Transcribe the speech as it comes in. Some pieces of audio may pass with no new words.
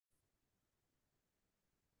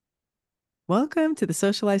Welcome to the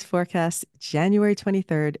Socialize Forecast, January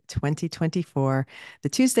 23rd, 2024, the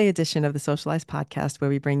Tuesday edition of the Socialize podcast, where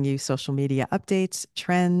we bring you social media updates,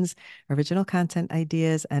 trends, original content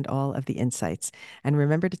ideas, and all of the insights. And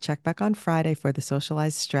remember to check back on Friday for the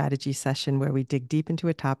Socialize strategy session, where we dig deep into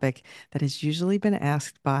a topic that has usually been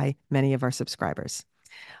asked by many of our subscribers.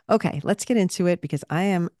 Okay, let's get into it because I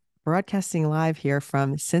am broadcasting live here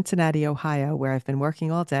from Cincinnati, Ohio, where I've been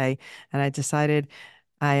working all day, and I decided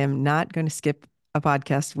I am not going to skip a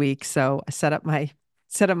podcast week. So I set up my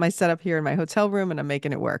setup here in my hotel room and I'm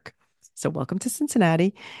making it work. So welcome to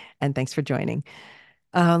Cincinnati and thanks for joining.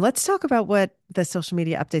 Let's talk about what the social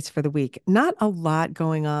media updates for the week. Not a lot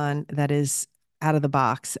going on that is out of the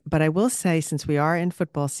box, but I will say since we are in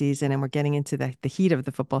football season and we're getting into the heat of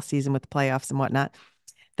the football season with the playoffs and whatnot,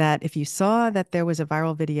 that if you saw that there was a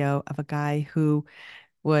viral video of a guy who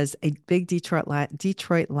was a big Detroit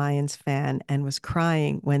Lions fan and was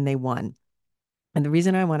crying when they won. And the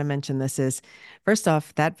reason I want to mention this is, first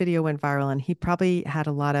off, that video went viral, and he probably had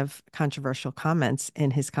a lot of controversial comments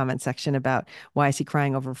in his comment section about why is he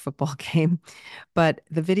crying over a football game. But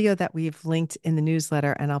the video that we've linked in the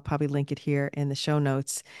newsletter, and I'll probably link it here in the show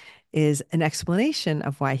notes, is an explanation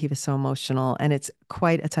of why he was so emotional. And it's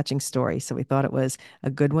quite a touching story. So we thought it was a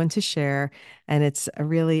good one to share. And it's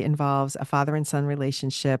really involves a father and son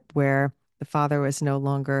relationship where the father was no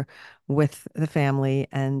longer with the family.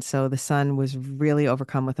 And so the son was really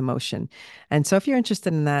overcome with emotion. And so if you're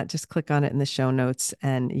interested in that, just click on it in the show notes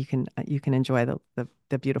and you can enjoy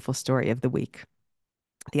the beautiful story of the week.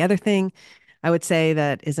 The other thing I would say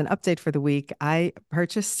that is an update for the week, I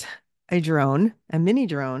purchased a drone, a mini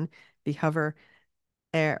drone, the Hover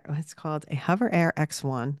Air. It's called a Hover Air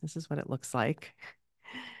X1. This is what it looks like.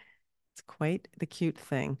 It's quite the cute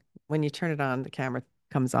thing. When you turn it on, the camera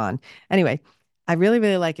comes on. Anyway, I really,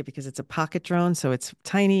 really like it because it's a pocket drone. So it's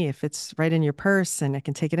tiny. It fits right in your purse and I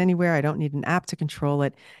can take it anywhere. I don't need an app to control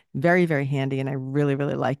it. Very, very handy. And I really,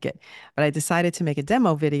 really like it. But I decided to make a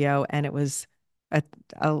demo video and it was a,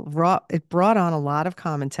 it brought on a lot of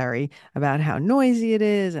commentary about how noisy it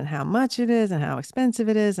is and how much it is and how expensive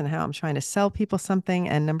it is and how I'm trying to sell people something.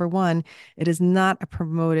 And number one, it is not a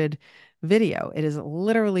promoted video. It is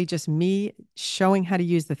literally just me showing how to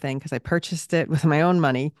use the thing because I purchased it with my own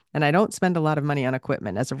money and I don't spend a lot of money on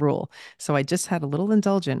equipment as a rule. So I just had a little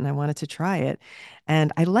indulgent and I wanted to try it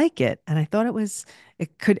and I like it. And I thought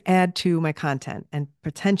it could add to my content and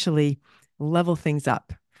potentially level things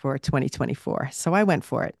up for 2024. So I went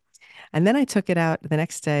for it. And then I took it out the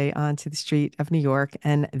next day onto the street of New York.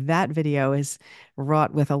 And that video is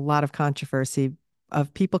wrought with a lot of controversy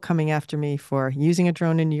of people coming after me for using a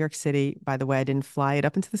drone in New York City. By the way, I didn't fly it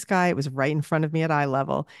up into the sky. It was right in front of me at eye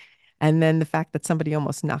level. And then the fact that somebody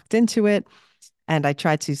almost knocked into it and I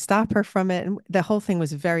tried to stop her from it. And the whole thing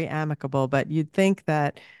was very amicable, but you think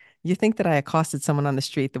that I accosted someone on the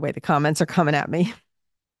street the way the comments are coming at me.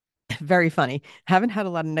 Very funny. Haven't had a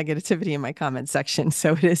lot of negativity in my comment section,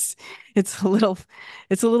 so it's a little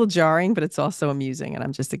it's a little jarring, but it's also amusing and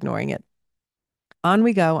I'm just ignoring it. On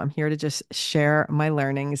we go. I'm here to just share my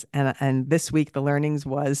learnings and this week the learnings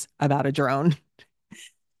was about a drone.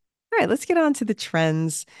 All right, let's get on to the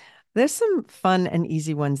trends. There's some fun and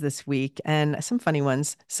easy ones this week and some funny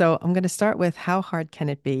ones. So I'm going to start with how hard can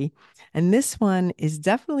it be? And this one is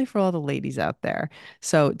definitely for all the ladies out there.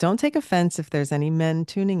 So don't take offense if there's any men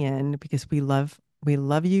tuning in because we love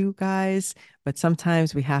you guys, but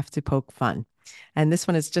sometimes we have to poke fun. And this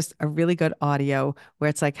one is just a really good audio where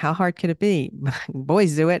it's like, how hard could it be?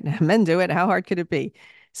 Boys do it, men do it. How hard could it be?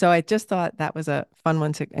 So I just thought that was a fun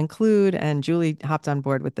one to include, and Julie hopped on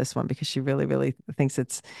board with this one because she really, really thinks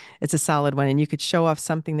it's a solid one, and you could show off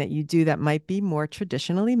something that you do that might be more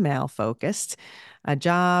traditionally male focused, a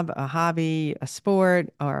job, a hobby, a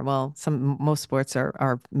sport, or well, some most sports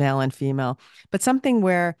are male and female, but something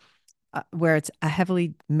where it's a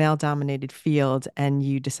heavily male dominated field and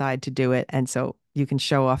you decide to do it, and so you can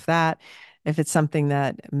show off that. If it's something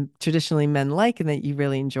that traditionally men like and that you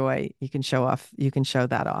really enjoy, you can show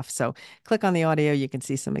that off. So click on the audio, you can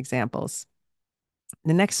see some examples.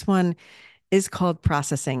 The next one is called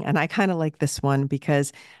processing. And I kind of like this one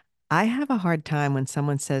because I have a hard time when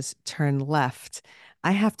someone says turn left.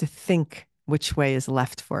 I have to think which way is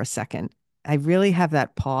left for a second. I really have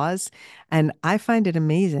that pause. And I find it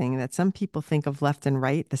amazing that some people think of left and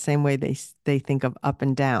right the same way they think of up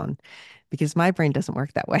and down, because my brain doesn't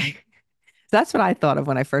work that way. That's what I thought of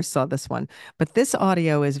when I first saw this one. But this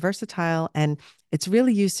audio is versatile and it's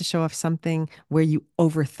really used to show off something where you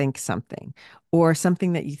overthink something or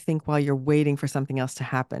something that you think while you're waiting for something else to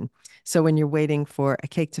happen. So when you're waiting for a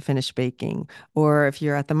cake to finish baking, or if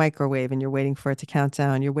you're at the microwave and you're waiting for it to count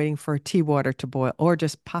down, you're waiting for tea water to boil or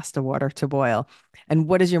just pasta water to boil. And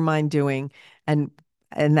what is your mind doing? And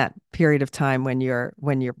in that period of time when you're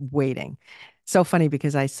waiting. So funny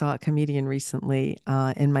because I saw a comedian recently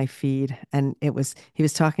in my feed, and he was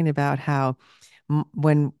talking about how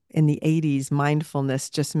when in the 80s, mindfulness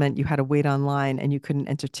just meant you had to wait online and you couldn't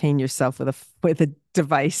entertain yourself with a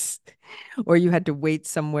device, or you had to wait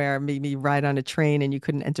somewhere, maybe ride on a train, and you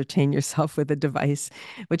couldn't entertain yourself with a device,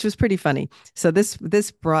 which was pretty funny. So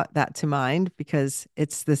this brought that to mind because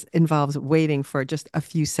this involves waiting for just a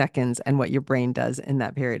few seconds and what your brain does in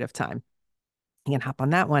that period of time. You can hop on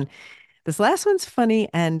that one. This last one's funny,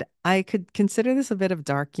 and I could consider this a bit of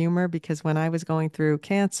dark humor because when I was going through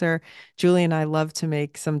cancer, Julie and I love to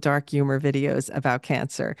make some dark humor videos about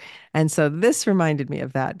cancer. And so this reminded me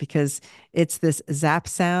of that because it's this zap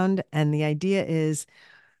sound, and the idea is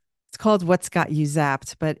it's called What's Got You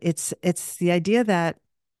Zapped, but it's the idea that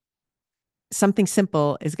something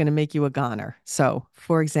simple is going to make you a goner. So,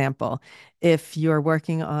 for example, if you're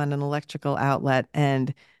working on an electrical outlet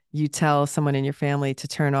and you tell someone in your family to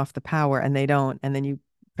turn off the power and they don't, and then you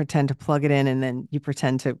pretend to plug it in and then you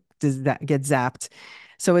pretend to does that get zapped.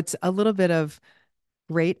 So it's a little bit of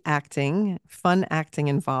great acting, fun acting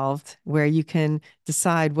involved, where you can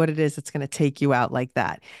decide what it is that's going to take you out like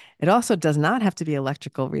that. It also does not have to be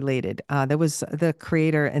electrical related. There was the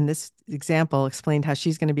creator in this example explained how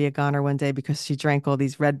she's going to be a goner one day because she drank all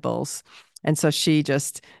these Red Bulls. And so she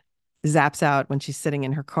just zaps out when she's sitting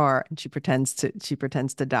in her car and she pretends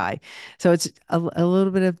to die. So it's a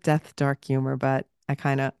little bit of death dark humor, but I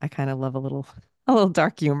kind of love a little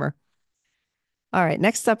dark humor. All right,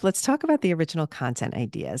 next up, let's talk about the original content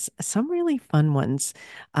ideas. Some really fun ones.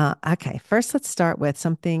 Okay, first, let's start with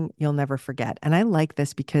something you'll never forget. And I like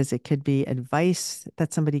this because it could be advice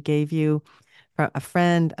that somebody gave you, from a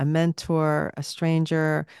friend, a mentor, a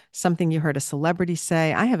stranger, something you heard a celebrity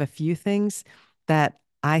say. I have a few things that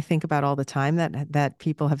I think about all the time that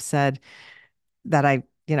people have said that I'm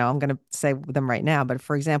going to say them right now. But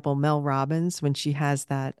for example, Mel Robbins, when she has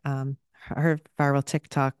that, her viral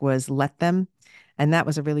TikTok was "Let Them." And that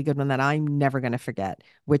was a really good one that I'm never going to forget,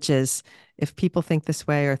 which is if people think this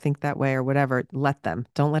way or think that way or whatever, let them.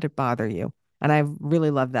 Don't let it bother you. And I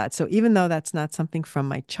really love that. So even though that's not something from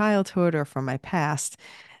my childhood or from my past,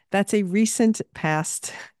 that's a recent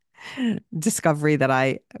past discovery that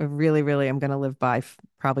I really, really am going to live by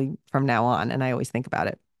probably from now on. And I always think about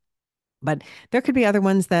it. But there could be other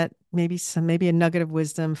ones that maybe a nugget of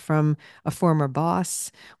wisdom from a former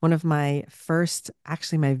boss. One of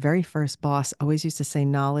actually my very first boss always used to say,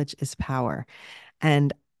 knowledge is power.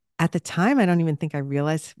 And at the time, I don't even think I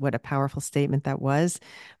realized what a powerful statement that was.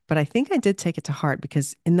 But I think I did take it to heart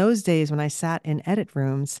because in those days when I sat in edit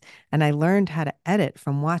rooms and I learned how to edit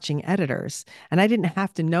from watching editors, and I didn't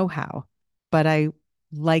have to know how, but I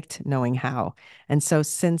liked knowing how. And so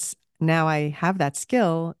since now I have that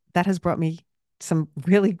skill, that has brought me some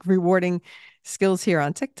really rewarding skills here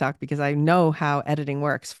on TikTok because I know how editing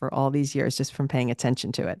works for all these years just from paying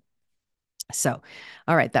attention to it. So,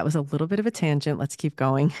 all right, that was a little bit of a tangent. Let's keep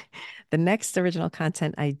going. The next original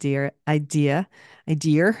content idea,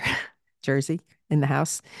 Jersey in the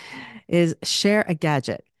house, is share a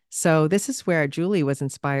gadget. So this is where Julie was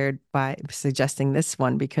inspired by suggesting this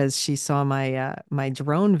one because she saw my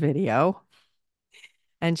drone video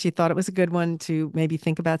and she thought it was a good one to maybe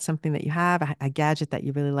think about something that you have, a gadget that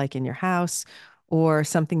you really like in your house, or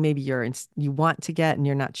something maybe you want to get and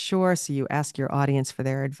you're not sure. So you ask your audience for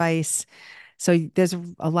their advice. So there's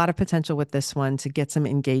a lot of potential with this one to get some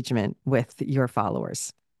engagement with your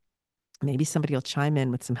followers. Maybe somebody will chime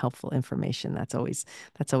in with some helpful information. That's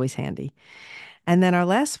always handy. And then our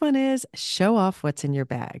last one is show off what's in your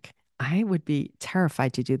bag. I would be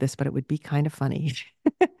terrified to do this, but it would be kind of funny.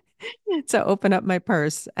 So open up my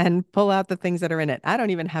purse and pull out the things that are in it. I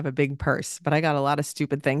don't even have a big purse, but I got a lot of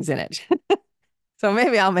stupid things in it. So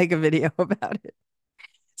maybe I'll make a video about it.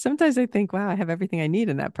 Sometimes I think, wow, I have everything I need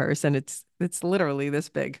in that purse, and it's literally this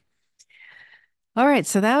big. All right,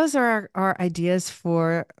 so those are our ideas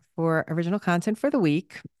for original content for the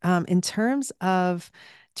week. In terms of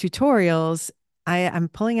tutorials, I'm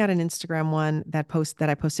pulling out an Instagram one that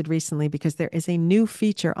I posted recently because there is a new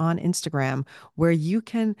feature on Instagram where you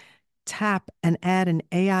can tap and add an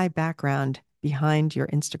AI background behind your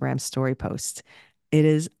Instagram story post. It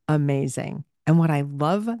is amazing. And what I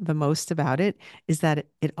love the most about it is that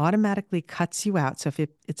it automatically cuts you out. So if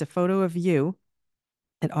it's a photo of you,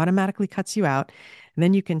 it automatically cuts you out. And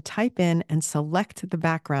then you can type in and select the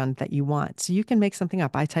background that you want. So you can make something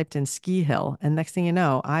up. I typed in ski hill, and next thing you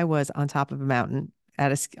know, I was on top of a mountain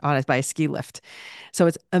by a ski lift. So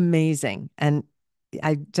it's amazing. And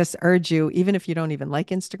I just urge you, even if you don't even like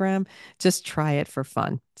Instagram, just try it for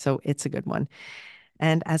fun. So it's a good one.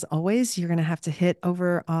 And as always, you're going to have to hit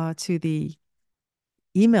over to the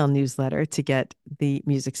email newsletter to get the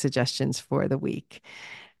music suggestions for the week.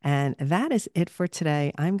 And that is it for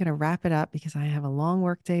today. I'm going to wrap it up because I have a long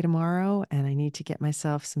work day tomorrow and I need to get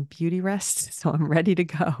myself some beauty rest. So I'm ready to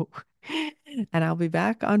go. And I'll be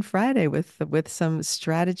back on Friday with some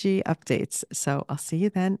strategy updates. So I'll see you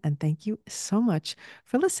then. And thank you so much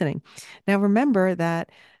for listening. Now, remember that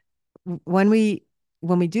when we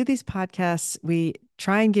do these podcasts, we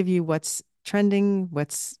try and give you what's trending,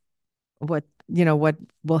 what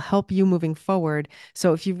will help you moving forward.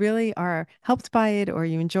 So if you really are helped by it or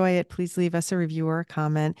you enjoy it, please leave us a review or a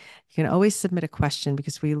comment. You can always submit a question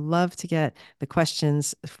because we love to get the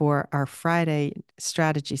questions for our Friday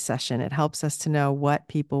strategy session. It helps us to know what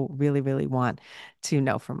people really, really want to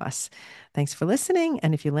know from us. Thanks for listening.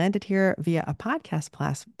 And if you landed here via a podcast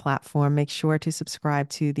platform, make sure to subscribe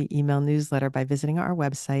to the email newsletter by visiting our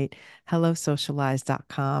website,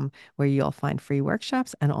 hellosocialize.com, where you'll find free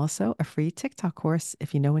workshops and also a free TikTok course.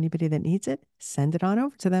 If you know anybody that needs it, send it on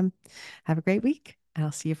over to them. Have a great week, and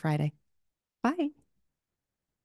I'll see you Friday. Bye.